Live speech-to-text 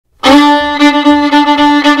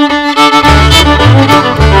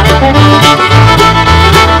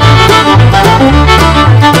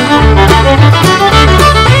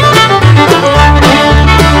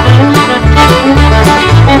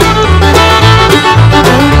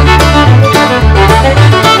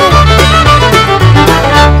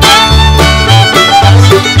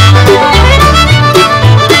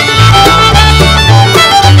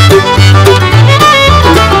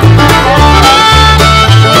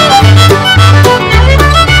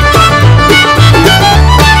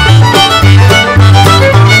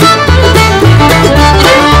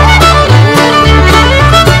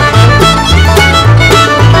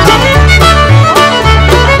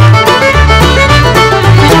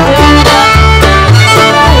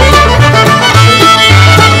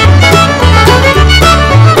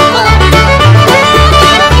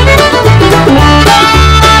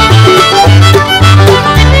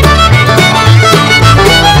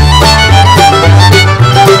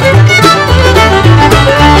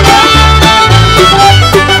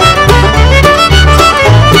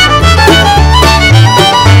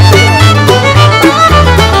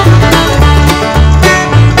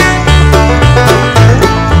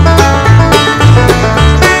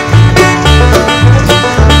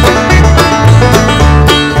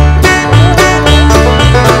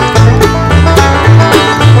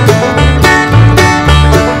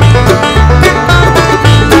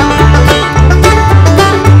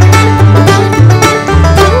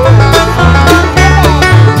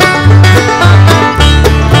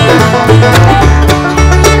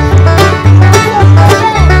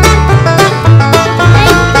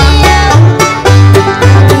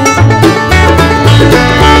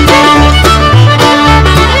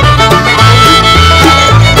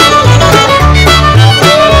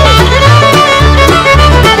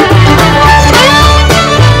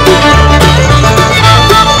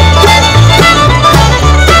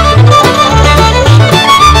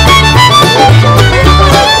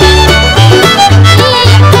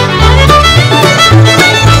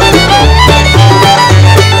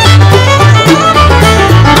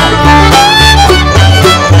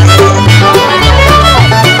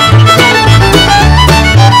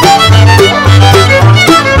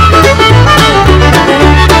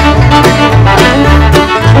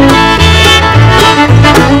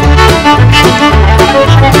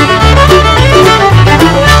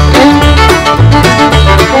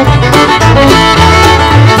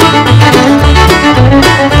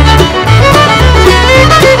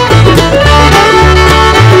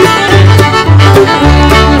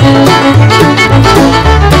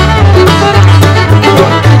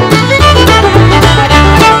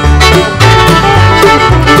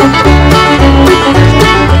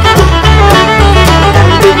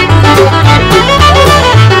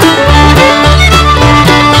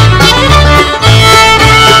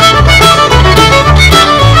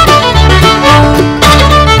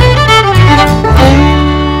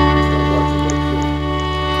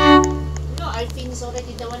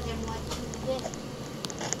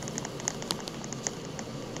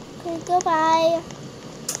Goodbye.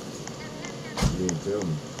 You didn't tell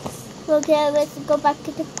me. Okay, let's go back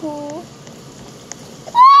to the pool.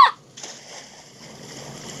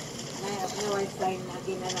 Wi-Fi na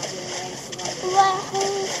ginanagin guys. What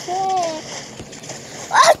is it?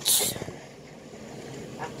 Ouch!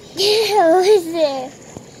 Yeah, what is it?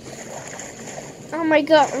 Oh my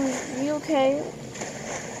god, are you okay?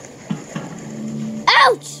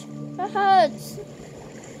 Ouch! That hurts.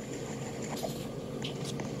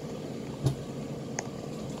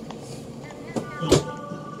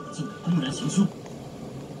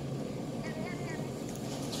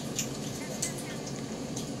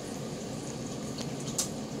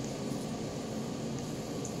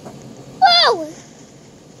 Whoa!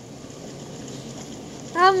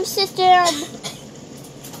 Sit down.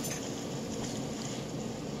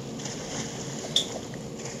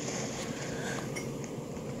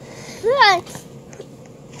 Right.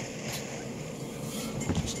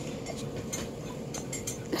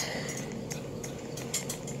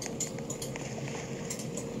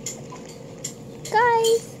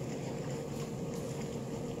 Guys.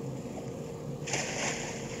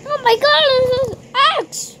 Oh my god, this is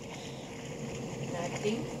ouch!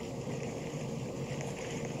 Nothing.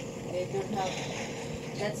 They don't have.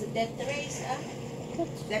 That's a death race, ah?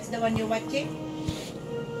 That's the one you're watching?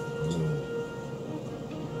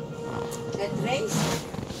 Death race?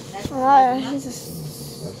 That's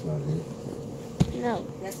That's not it. No.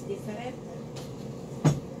 That's different.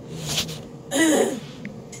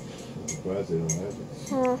 I'm surprised they don't have it.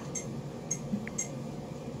 Huh.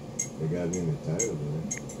 They got it in the title, though.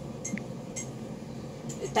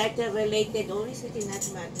 The title related only sa Mad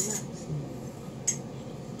Max.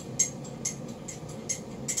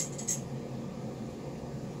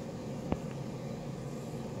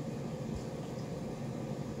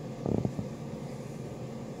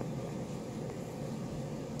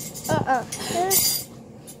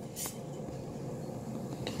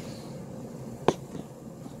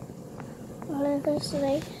 What am I going to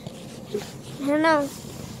say? I don't know.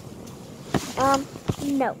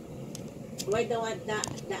 No. Why the one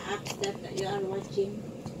the app that you are watching?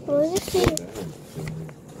 What is it?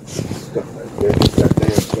 That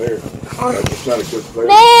damn player. I just trying to quit playing.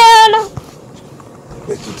 Man!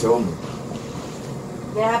 That you told me.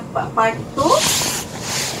 They have part 2?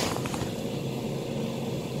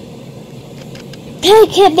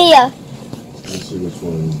 It can't be a... Let's see which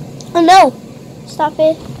one. Oh no! Stop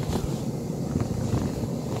it.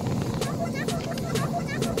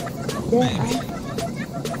 You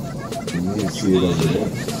need to see it over there.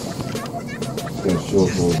 It's going to show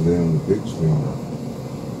up over there on the big screen.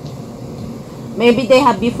 Maybe they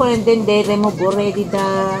have before and then they remove already the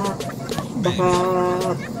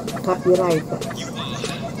copyright.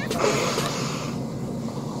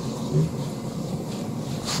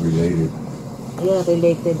 Related. Yeah,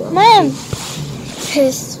 related. Mom!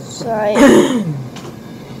 Sorry.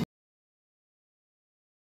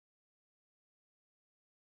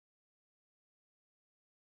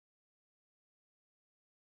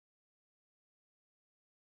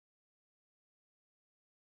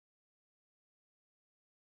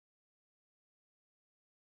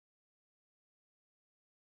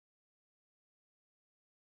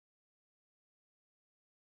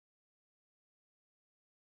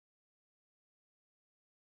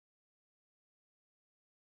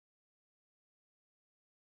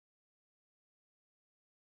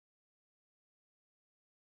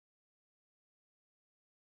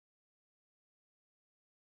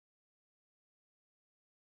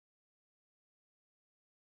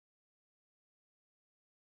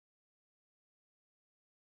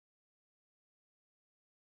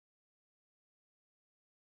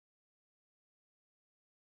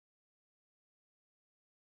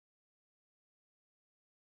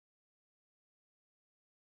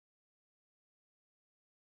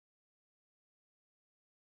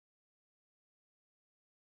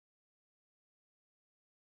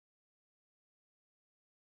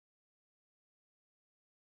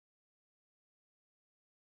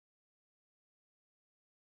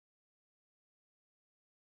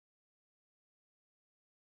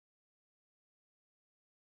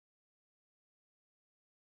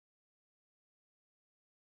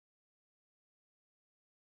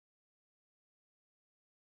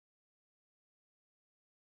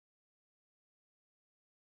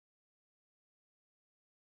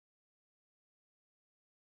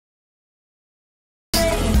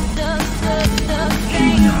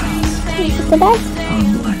 Goodbye. Our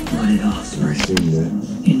black-blooded offspring, I've seen that.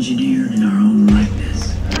 engineered in our own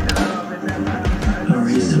likeness. A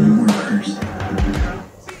race of workers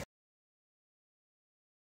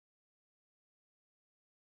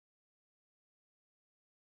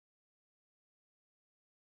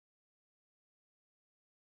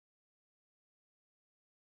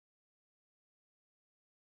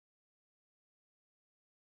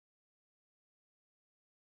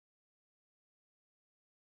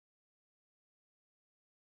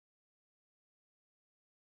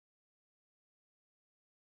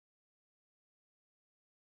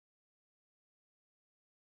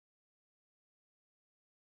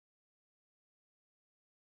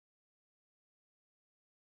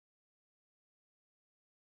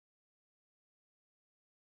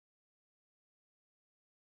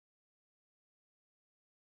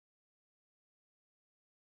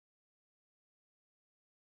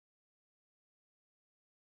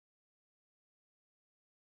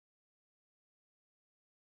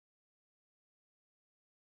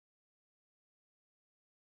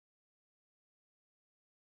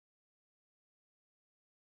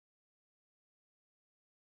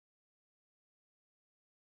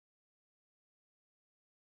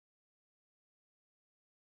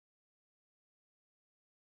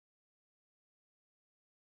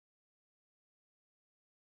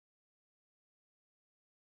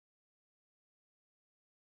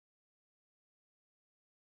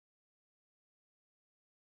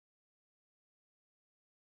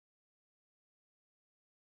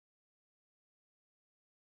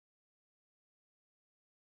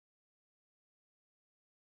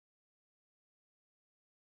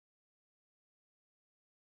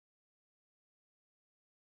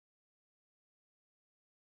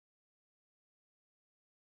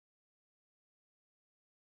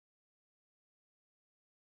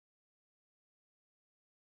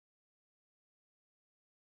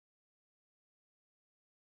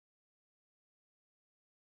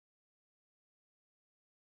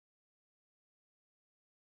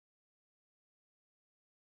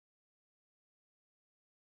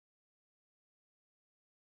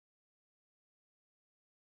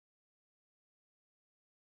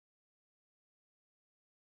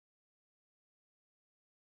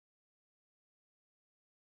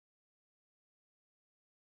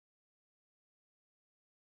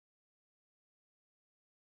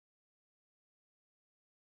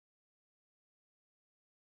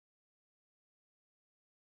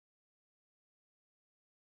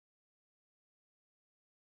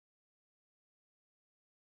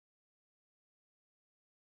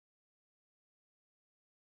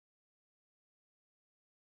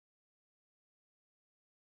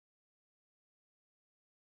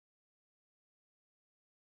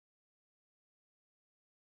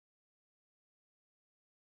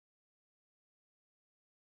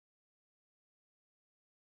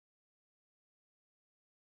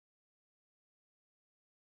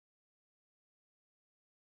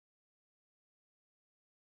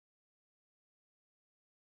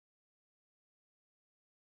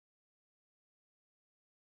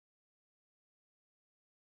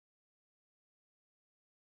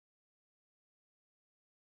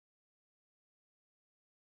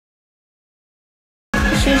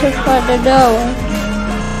just want to know.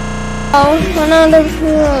 Oh, another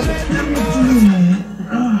field.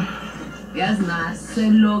 Yes, nah, so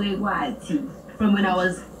long ago, from when I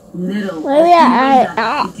was little. Maybe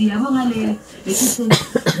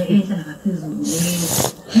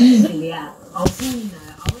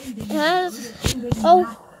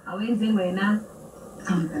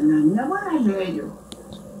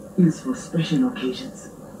It's for special occasions.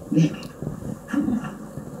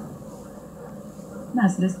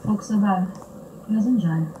 That's this talk so bad. He doesn't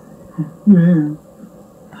join. Yeah.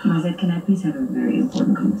 Mazet, can I please have a very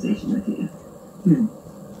important conversation with you?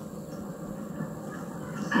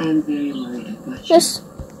 I am very worried about you. Yes.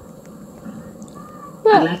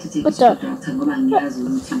 I'd like to take you to the doctor. Ngoba ngiyazi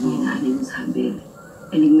ukuthi wena angikuzihambele.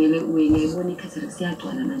 And kumele uyayibona ikhathara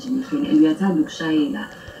siyagcwala manje emehlweni and uyathanda ukushayela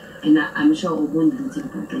and I'm sure ubondile ukuthi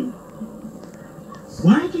emgwaqeni.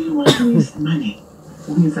 Why do you want to waste money?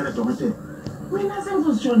 Ukungisala dokotela. Wena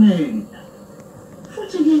sengizosishonela.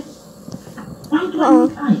 Futhi ke why do I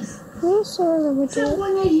need eyes? I'm sorry with that.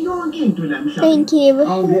 Sengibone yonke into la mhlawumbe. Thank you.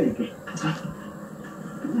 Awungeke.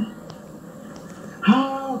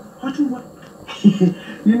 What you want?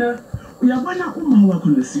 You know, uyabona uma wakho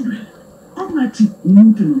lesidwe. Ongathi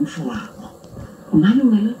umuntu nomfowabo.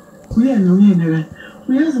 Ungalungela? Uyena.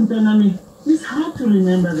 Uyazi mntanami, it's hard to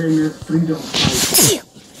remember them as freedom fighters.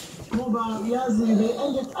 Ngoba uyazi they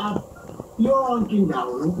ended up yonke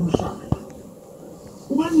indawo yokushaya.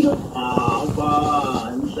 Ubani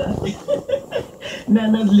bandla.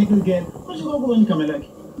 Nana little girl. Kusho kokubona igama lakhe?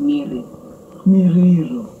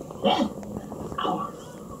 Miriro.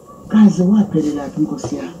 Kaze waphelela lapha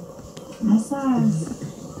inkosi yami. Asazi.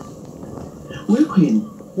 Well, Queen,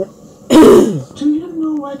 do you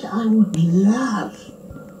know what I would love?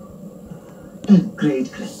 A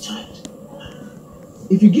great-grandchild.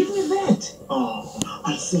 If you give me that,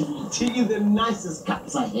 I'll send to you the nicest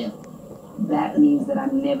cups I have. That means that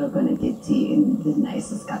I'm never gonna get tea in the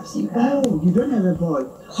nicest cups you have. Oh, you don't have a boy.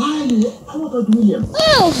 How about William?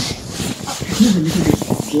 Oh, He's a little bit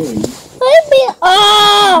gay. maybe.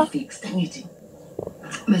 Fixed anything.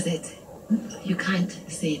 Mazet, you can't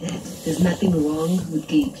say that. There's nothing wrong with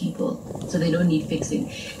gay people, so they don't need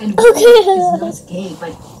fixing. And William is not gay,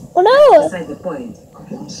 but Oh no. beside the point.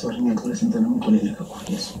 Okay, I'm sorry, I'm going to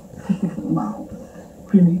Wow.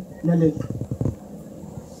 Queenie, Lale,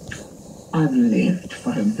 I've lived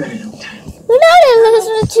for a very long time. We're not in this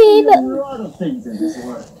team. A lot of things in this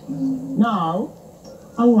world. Now,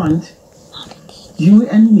 I want you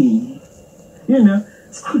and me, you know,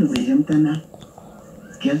 school William Tana,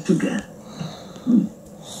 girl to girl.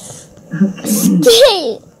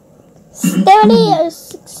 Okay. Stay 30 or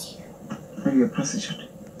 60. Are you a prostitute?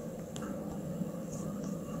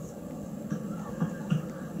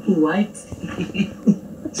 What?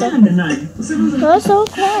 That's so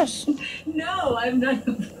cash. No, I'm not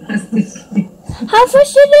a prostitute. How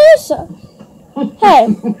much it is? Hey,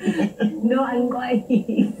 No, I'm going.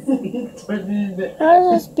 how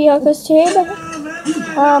does this be on this team?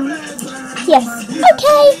 Yes.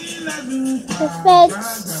 Okay.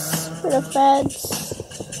 The feds.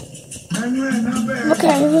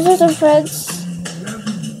 Okay, this is the feds.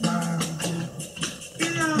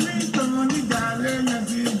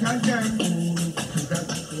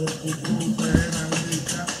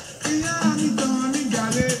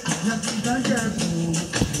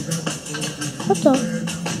 What the?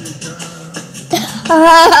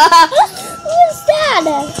 What's that?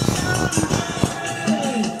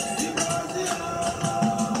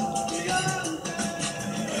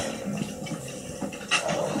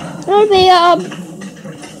 Maybe,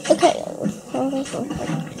 okay.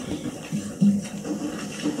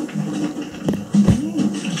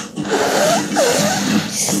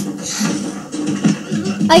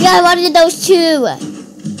 I got one of those too.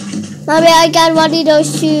 Mommy, I got one of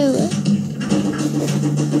those too.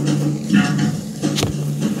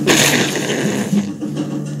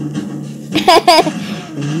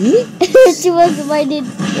 She was minded.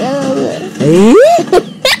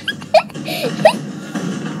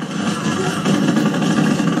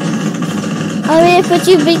 I mean, put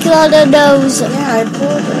you big on the nose. Yeah, I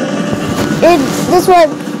pulled it. This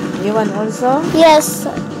one. You want also? Yes.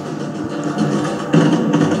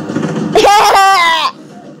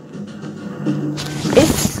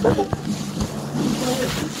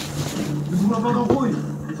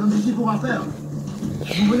 Nous sommes ici pour affaire.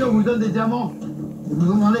 Vous voulez, on vous donne des diamants. Et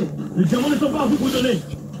vous en demandez. Les diamants ne sont pas à vous pour donner.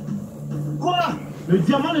 Quoi? Les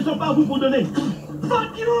diamants ne sont pas à vous pour donner.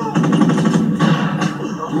 Fuck you!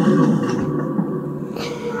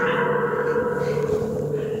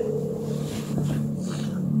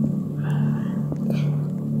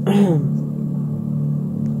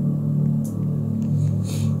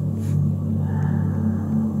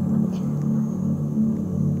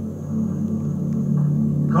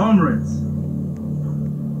 Comrades,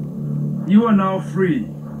 you are now free.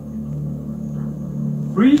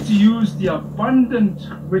 Free to use the abundant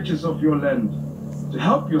riches of your land to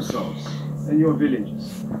help yourselves and your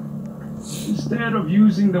villages, instead of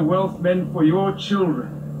using the wealth meant for your children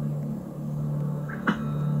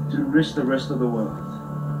to enrich the rest of the world.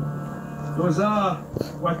 Those are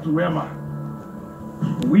Watuwema.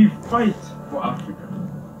 We fight for Africa.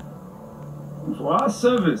 And for our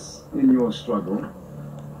service in your struggle,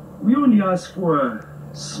 we only ask for a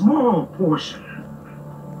small portion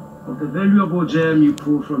of the valuable gem you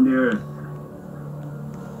pull from the earth.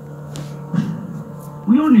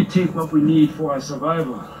 We only take what we need for our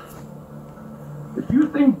survival. If you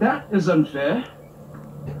think that is unfair,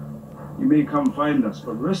 you may come find us,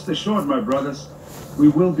 but rest assured, my brothers, we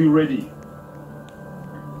will be ready.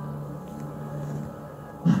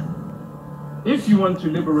 If you want to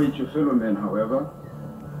liberate your fellow men, however,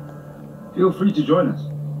 feel free to join us.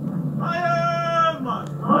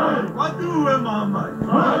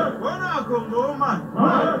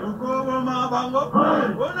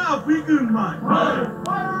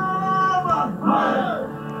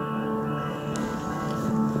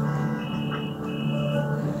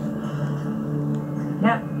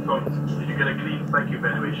 Yep. So, did you get a clean psyche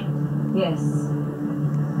evaluation? Yes.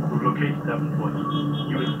 We've located Davenport.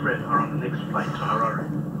 You and Fred are on the next flight to Harare.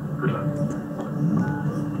 Good luck.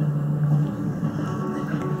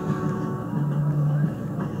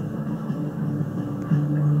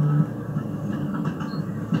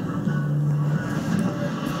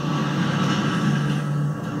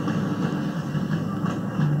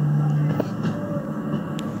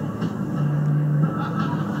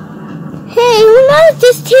 Hey, who knows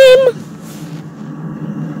this team?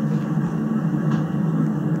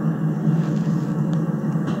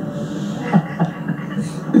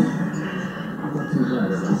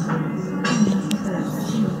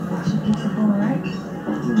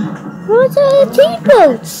 What are the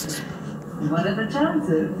teammates? What are the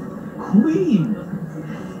chances? Queen!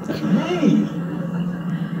 Hey!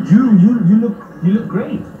 You look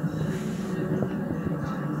great.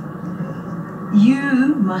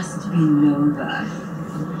 You must be Nova.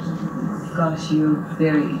 Gosh, you're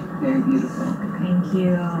very, very beautiful. Thank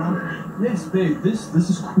you. Yes, babe, this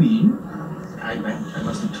is Queen. I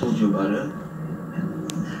must have told you about her.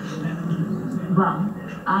 Well,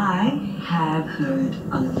 I have heard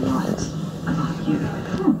a lot about you.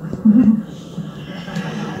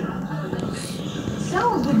 So,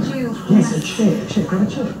 would you... Yes, a chair, grab a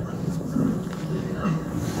chair.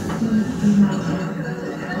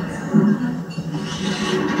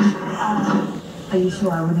 Are you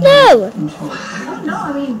sure I wouldn't No. have control? Oh, no,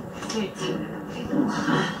 I mean... Thank you.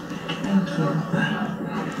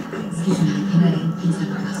 Excuse me, can I please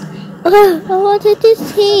have a cup? I wanted this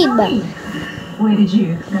team. Where did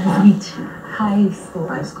you guys meet? High school.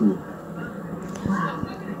 High school. Wow.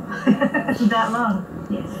 That long?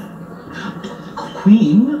 Yes.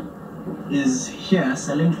 Queen is here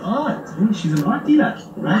selling art. She's an art dealer,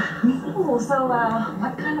 right? Oh, so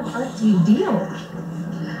what kind of art do you deal?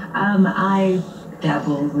 I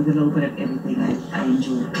dabble with a little bit of everything. I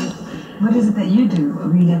enjoy it. What is it that you do?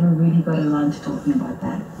 We never really got around to talking about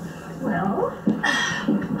that. Well,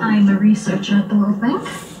 I'm a researcher at the World Bank.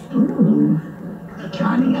 Ooh.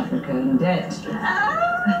 Drowning Africa in debt.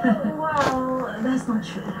 Well, that's not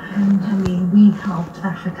true. I mean, we've helped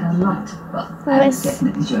Africa a lot. Well, I'm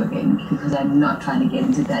definitely joking because I'm not trying to get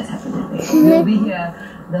into that type of thing. We'll be here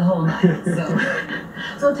the whole night, so...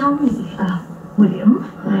 So tell me, William,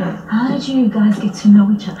 how did you guys get to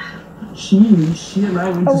know each other? She and I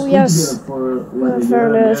went to school together for like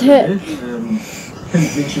a year. And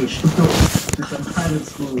then she was to some private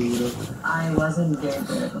school, you know. I wasn't very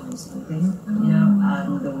good at the whole school thing, you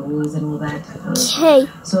know, the rules and all that. Hey.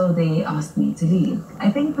 So they asked me to leave. I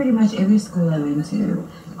think pretty much every school I went to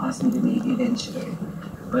asked me to leave eventually.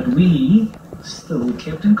 But we still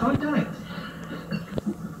kept in contact.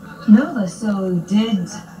 Nova, so did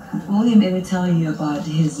William ever tell you about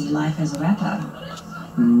his life as a rapper?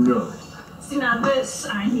 No. See, now this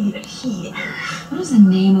I need a key. What was the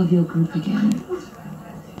name of your group again?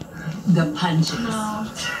 The Punches. No.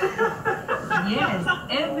 Yes,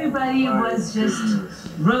 everybody was just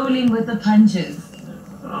rolling with the Punches.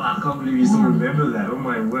 Oh, I can't believe you still remember that. Oh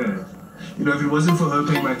my word. You know, if it wasn't for her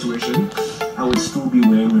paying my tuition, I would still be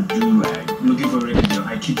wearing a do-rag, looking for a record deal.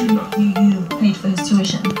 I kid you not. You paid for his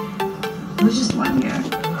tuition. It was just 1 year.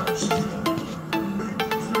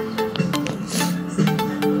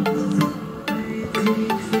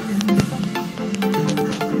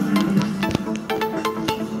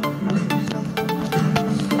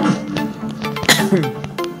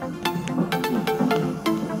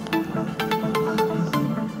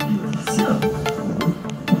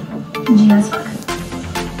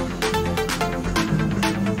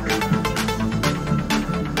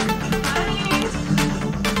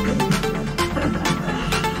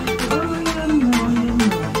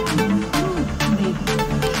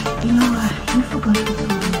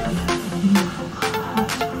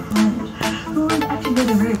 played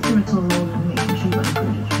a very pivotal role in making sure you got a good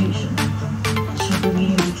education. Shall be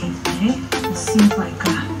reading the case today. It seems like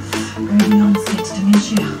early onset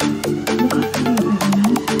dementia. Look after you, man.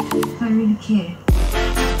 I really care.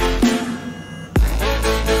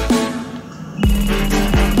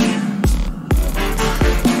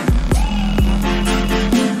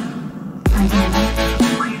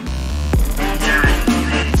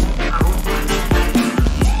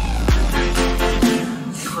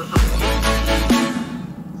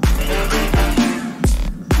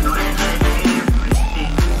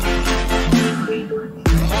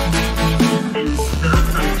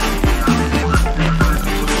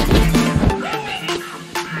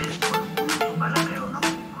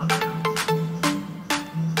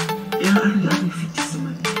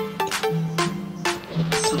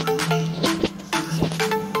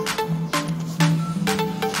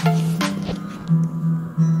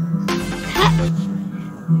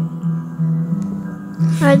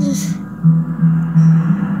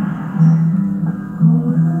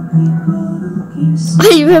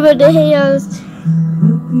 I remember the heroes.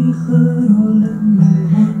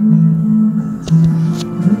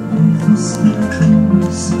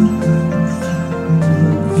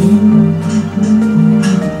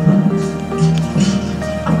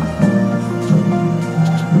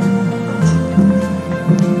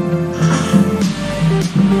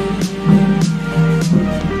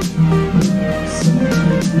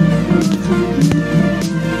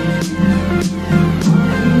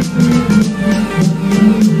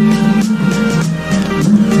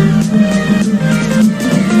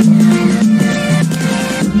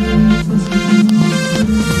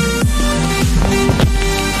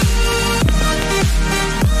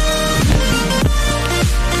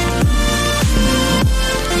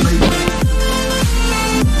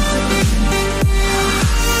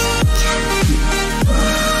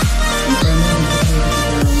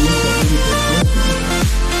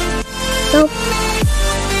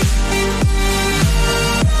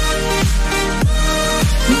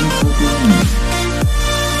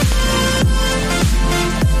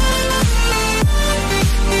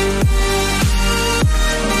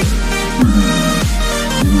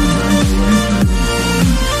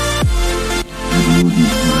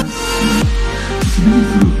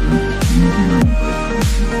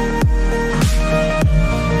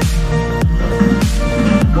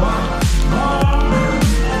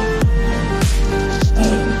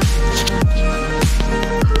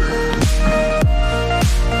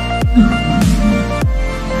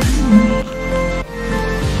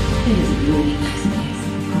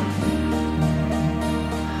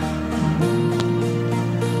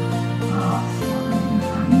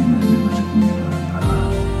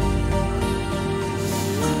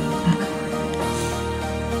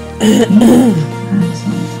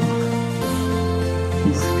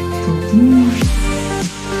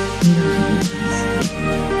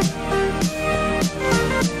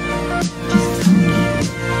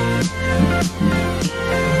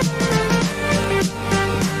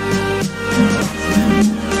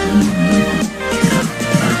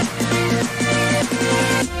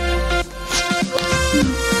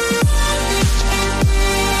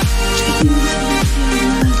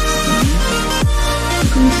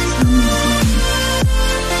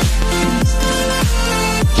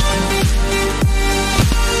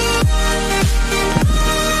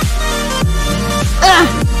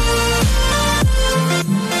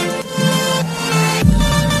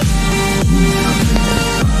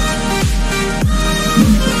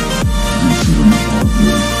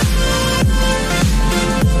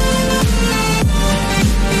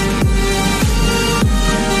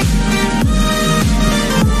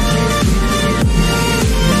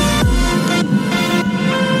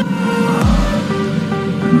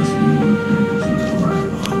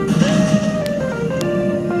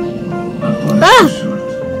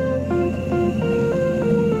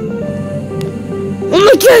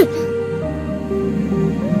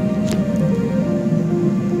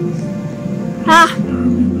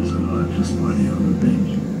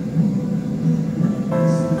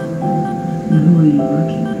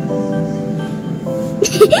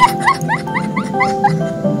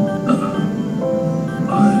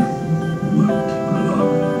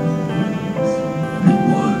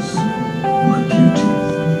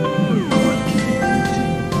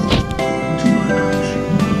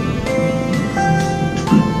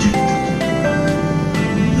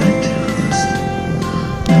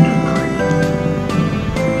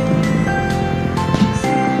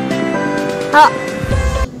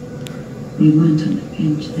 We went on a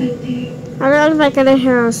bench that day. I don't know if I got a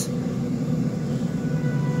house.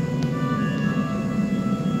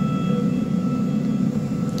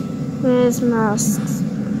 Where's masks?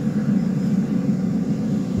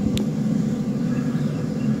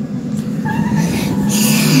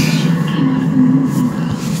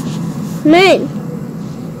 Man.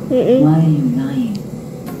 Why are you lying?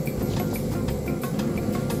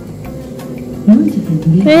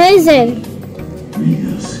 Where is it?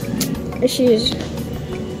 Yes. There she is.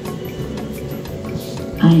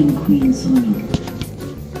 I am Queen Sonia.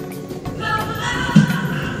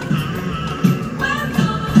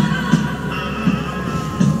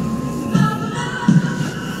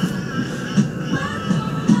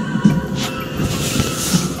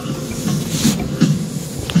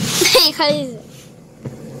 Hey, crazy.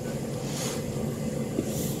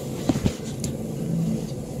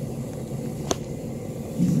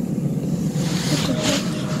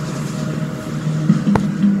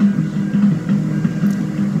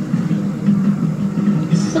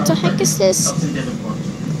 What the heck is this?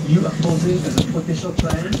 You are posing as a potential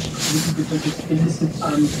client looking to purchase illicit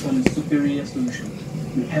arms from Superior Solutions.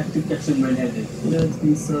 We have to catch them red-handed. Don't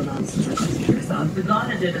be so nonsense. The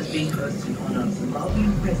garnet is being hosted in honor of the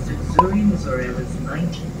Malawian President Zuri Muzorewa's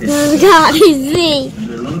 19th. Oh God, he's me.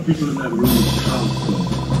 There are a lot of people in that room with crowds, so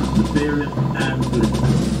the parent and the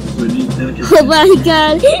we need delicate. Oh my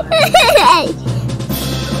God.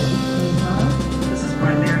 This is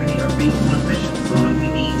primarily a recon mission, so we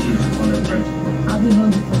need you to follow protocol. I'll be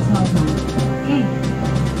home before 12 now. Hey.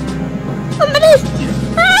 Somebody's.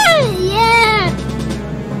 Yeah.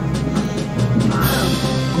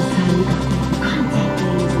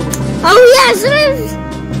 Oh yes, it is.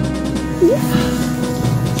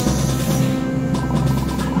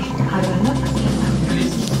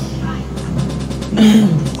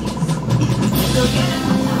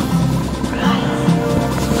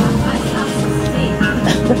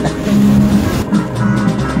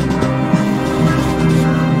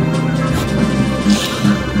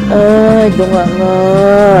 Bunga nga.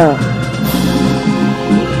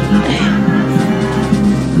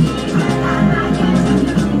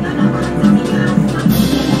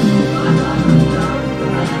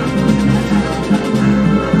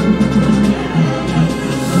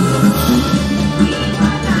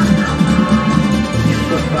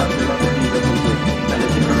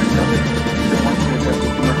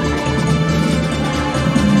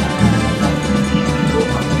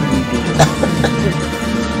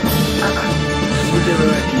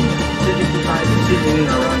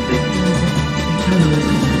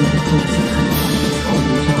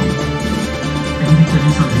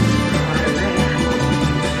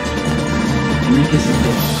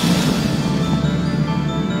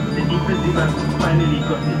 The defensive has finally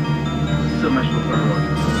got it. So much for Farron.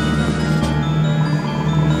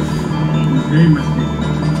 It was very much different.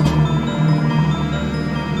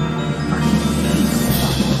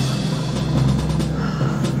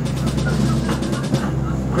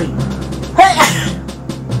 Great.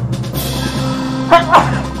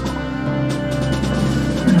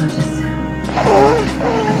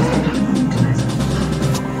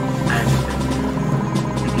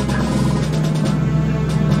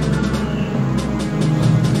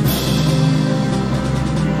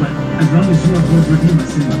 As long as you are good with him,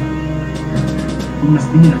 Marcella, you must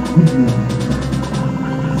be in a good mood.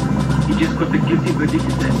 He just got the guilty verdict in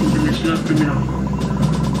the International Criminal Court,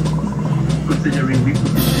 considering we put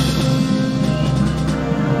his name.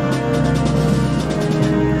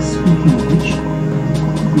 Speaking of which,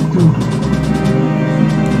 we told you.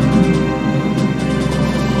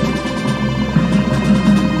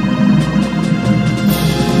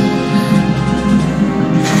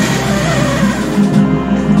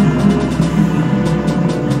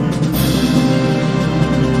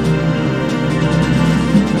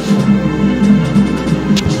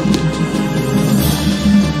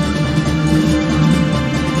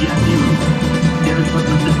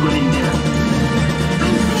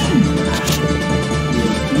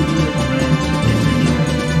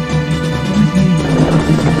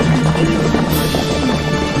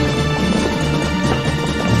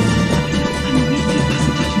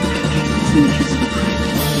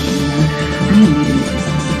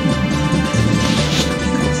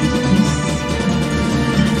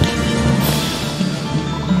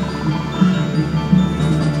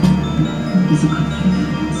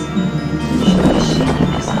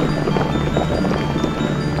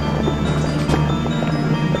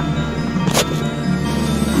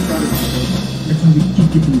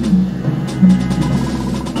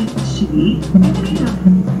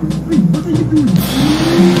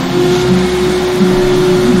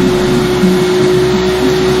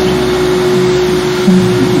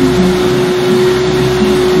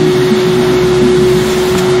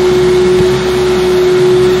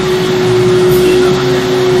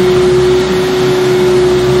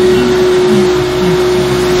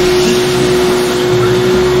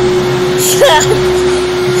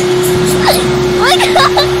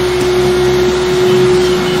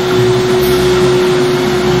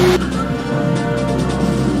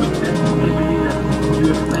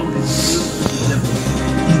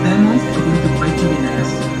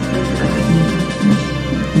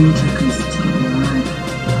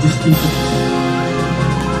 I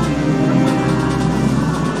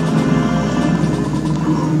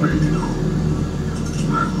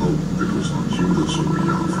hope it was not you that saw me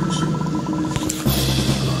down facing.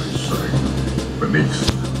 I say, Bernice.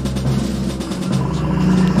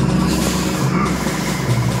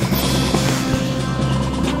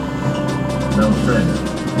 No friend.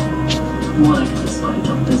 More like a despite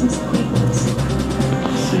of business acquaintance.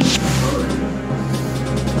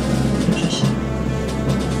 Patricia.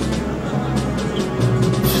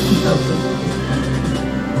 Help them.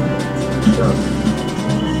 Go.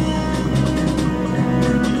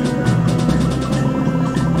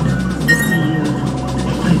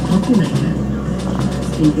 Quite popular here.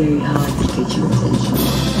 It's been very hard to get your attention.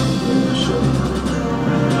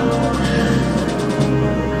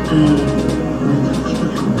 I wonder if you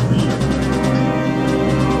would come with me.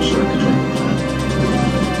 Sure, I could drink.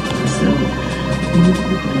 So, move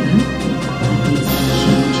the plan. These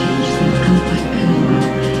changes that come back and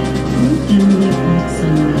we avoid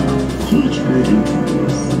some huge burden for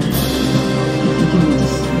use. If you can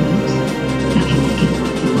understand, I can make it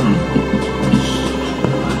what you want.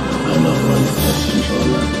 I'm not one to test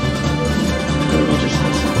controller. I just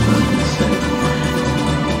have some fun to say.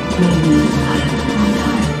 Maybe I have the wrong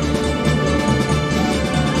time.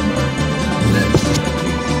 Let's a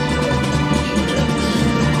few drinks.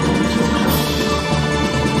 We talk now.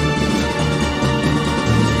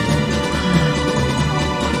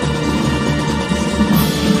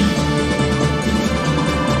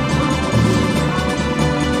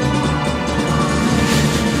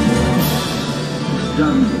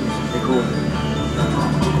 Done. Recording.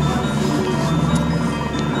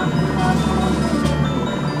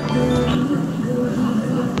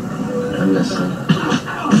 I'm listening.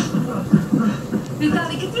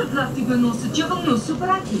 Виталий, какви плахти го носят? Я го нося,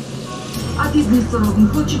 брати. А ти днес ровно,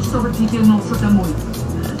 хочеш това ти го нося домой.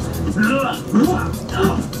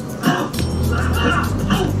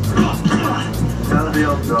 Tell the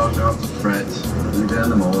old dog not to fret. We down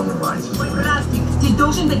them all on the right. Братик, ти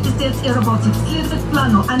должен да те сец и работи. Следват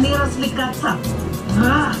плано, а не развлекаться.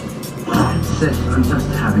 Sis, I'm just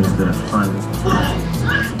having a bit of fun.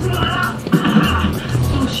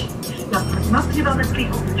 Слушай, да пресматривам на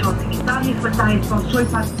криков, че Виталий не хватает по свой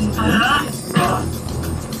партий.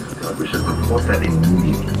 God, we should report that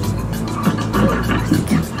immediately.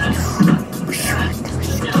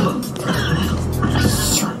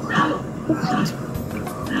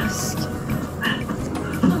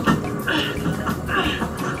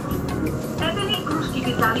 Ето ни кружки,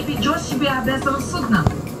 Виталий, видиш си бях безразсудна.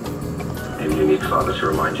 Maybe you need Father to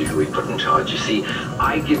remind you who we put in charge. You see,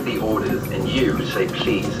 I give the orders and you say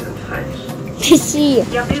please and thanks. Sim.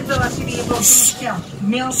 Я виждала си ви в Русия,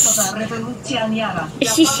 мелката революционера.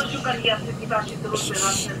 Я повече кариерата ти ваши дружби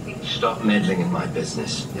разсърди. Stop meddling in my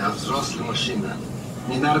business. Я взрослый мужчина.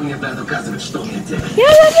 Не надо мне доказывать, что мне делать. Ja,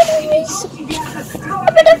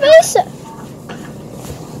 met de feesten.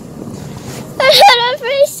 Met de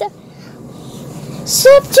feesten.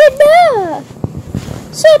 September.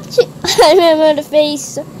 I remember the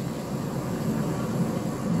face.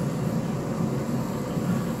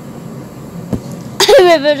 I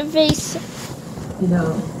remember the face. You know,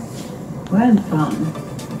 where I'm from,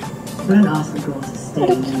 we don't ask the girls to stay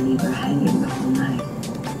and leave her hanging the whole night.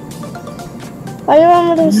 Why do you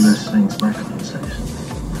remember You this? listening to my conversation?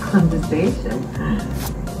 Conversation?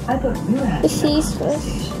 I thought we were having The a seas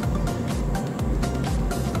conversation.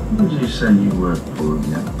 Who did you say you work for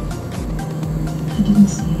again? I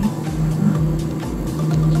didn't say.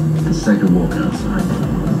 Let's take a walk outside.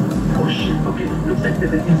 Oh shit, okay.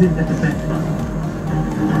 Is it at the back?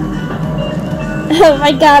 Oh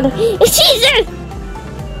my god. It's Jesus!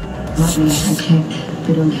 Bobby, I checked.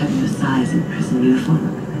 They don't have your size in prison uniform.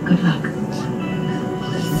 Good luck.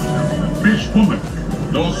 Bitch woman,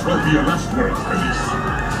 those will be your last words, Bernice.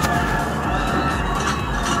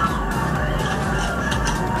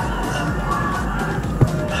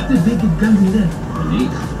 How did they get guns in there?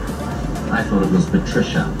 Bernice? I thought it was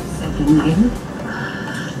Patricia. Second name?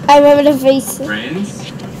 I remember the face. Friends,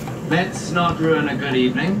 let's not ruin a good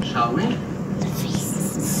evening, shall we?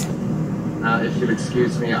 Now, if you'll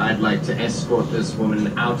excuse me, I'd like to escort this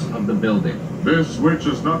woman out of the building. This witch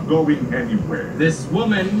is not going anywhere. This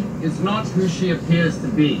woman is not who she appears to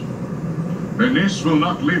be. Bernice will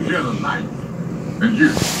not live here tonight. And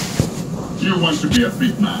you want to be a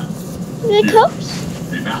big man. The cops?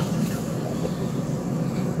 In Africa.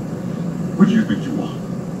 Who do you think you are?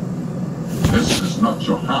 This is not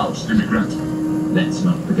your house, immigrant. Let's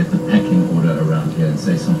not forget the pecking order around here and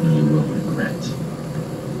say something you will regret.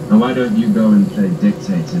 Now, why don't you go and play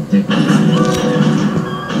dictator, dictator?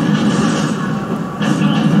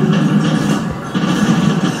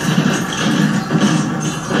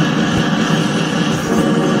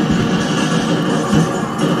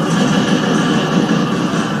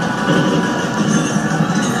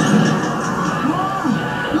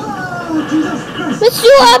 Let's do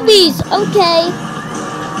hobbies. Okay.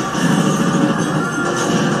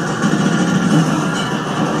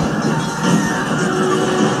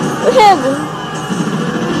 Whatever.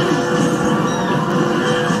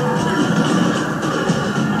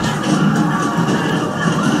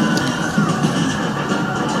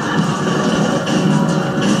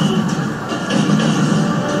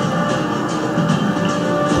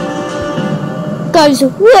 Guys,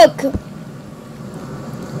 look!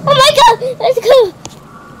 Oh my god! Let's go!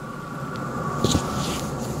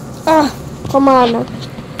 Ah, come on. I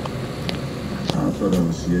thought I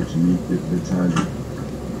was here to meet with Vitaly.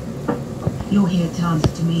 You're here to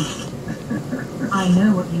answer to me. I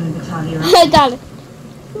know what you and Vitaly are I got it.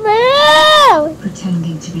 No!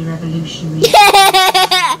 pretending to be revolutionary.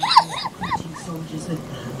 Soldiers with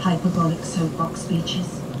hyperbolic soapbox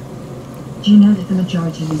speeches. Do you know that the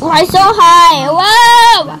majority of these Why so high?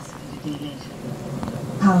 Whoa!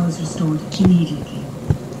 Power was restored immediately.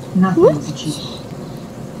 Nothing was achieved.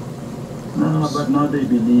 No, but now they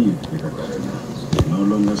believe, Katarina. They're no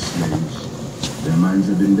longer slaves. Their minds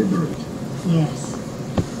have been liberated. Yes,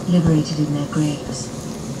 liberated in their graves.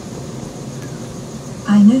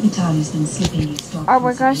 I know Vitaly's been slipping you stock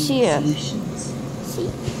solutions.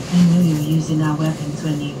 I know you're using our weapons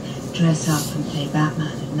when you dress up and play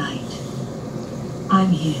Batman at night. I'm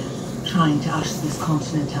here, trying to usher this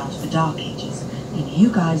continent out of the Dark Ages, and you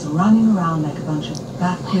guys running around like a bunch of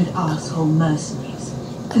backward asshole mercenaries.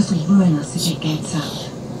 This will ruin us if it gets out.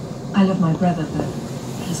 I love my brother, but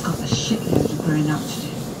he's got a shitload of growing up to do.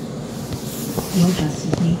 You're just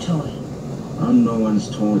his new toy. I'm no one's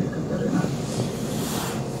toy, Katarina.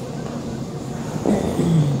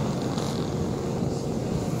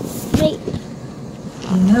 Wait.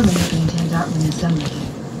 You know where you're going to end up when it's done with you.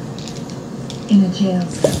 In a jail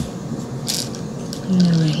cell. You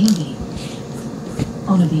know where he'll be.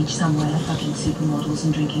 On a beach somewhere, fucking supermodels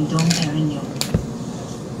and drinking Dom Perignon.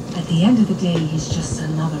 At the end of the day, he's just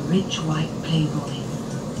another rich white playboy.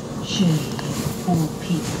 Surely, all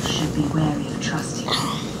people should be wary of trusting him.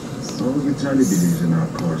 So Vitaly believes in our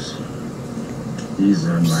cause. He's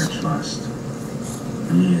earned my trust.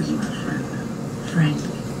 He is my friend. Friend.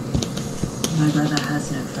 My brother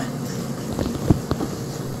has no friends.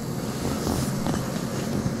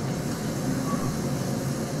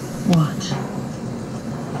 What?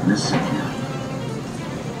 Listen here.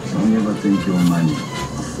 Don't ever think your money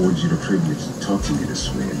affords you the privilege to talk to me this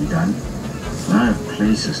way. Are you done? I have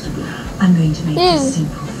places to go. I'm going to make this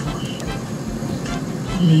simple for you.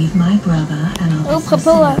 Leave my brother and I'll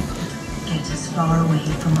get as far away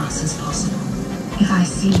from us as possible. If I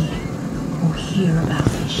see you or hear about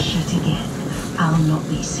this shit again, I'll not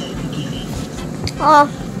be so forgiving. Oh.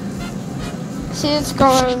 See, it's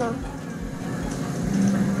going now.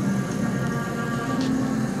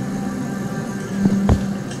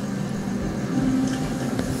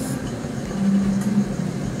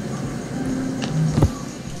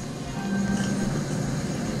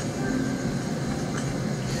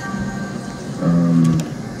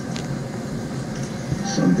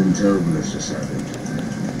 Something terrible has just happened.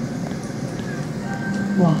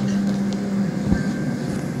 What?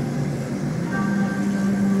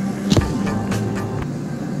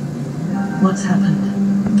 What's happened?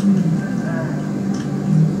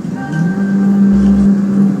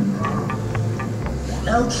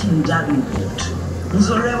 Elton Davenport,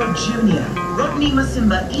 Zorewa Jr., Rodney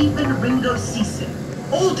Masimba, even Ringo Cisse.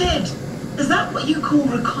 All dead. Is that what you call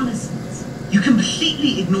reconnaissance? You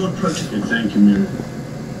completely ignored protocol. Okay, thank you, Mary.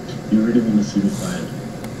 You really want to see me fired.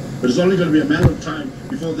 But it's only going to be a matter of time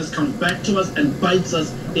before this comes back to us and bites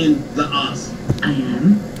us in the ass. I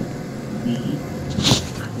am. Me.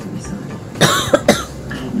 I'm sorry.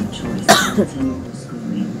 I had no choice. Someone was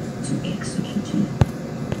going to execute you.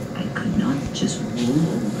 I could not just roll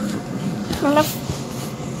over.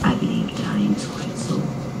 I believe dying is quite so.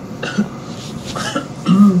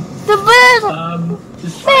 The bird!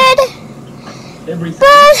 This Bird!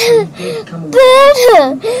 everything did come away.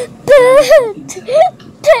 Bird!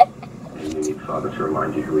 And you need Father to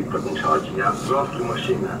remind you who we put in charge. Я взрослый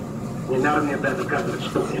мужчина. Не надо мне даже доказывать,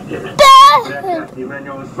 что мне делать. We ran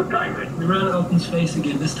Elton's face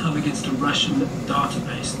again, this time against a Russian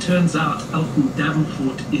database. Turns out Elton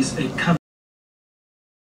Davenport is a cover.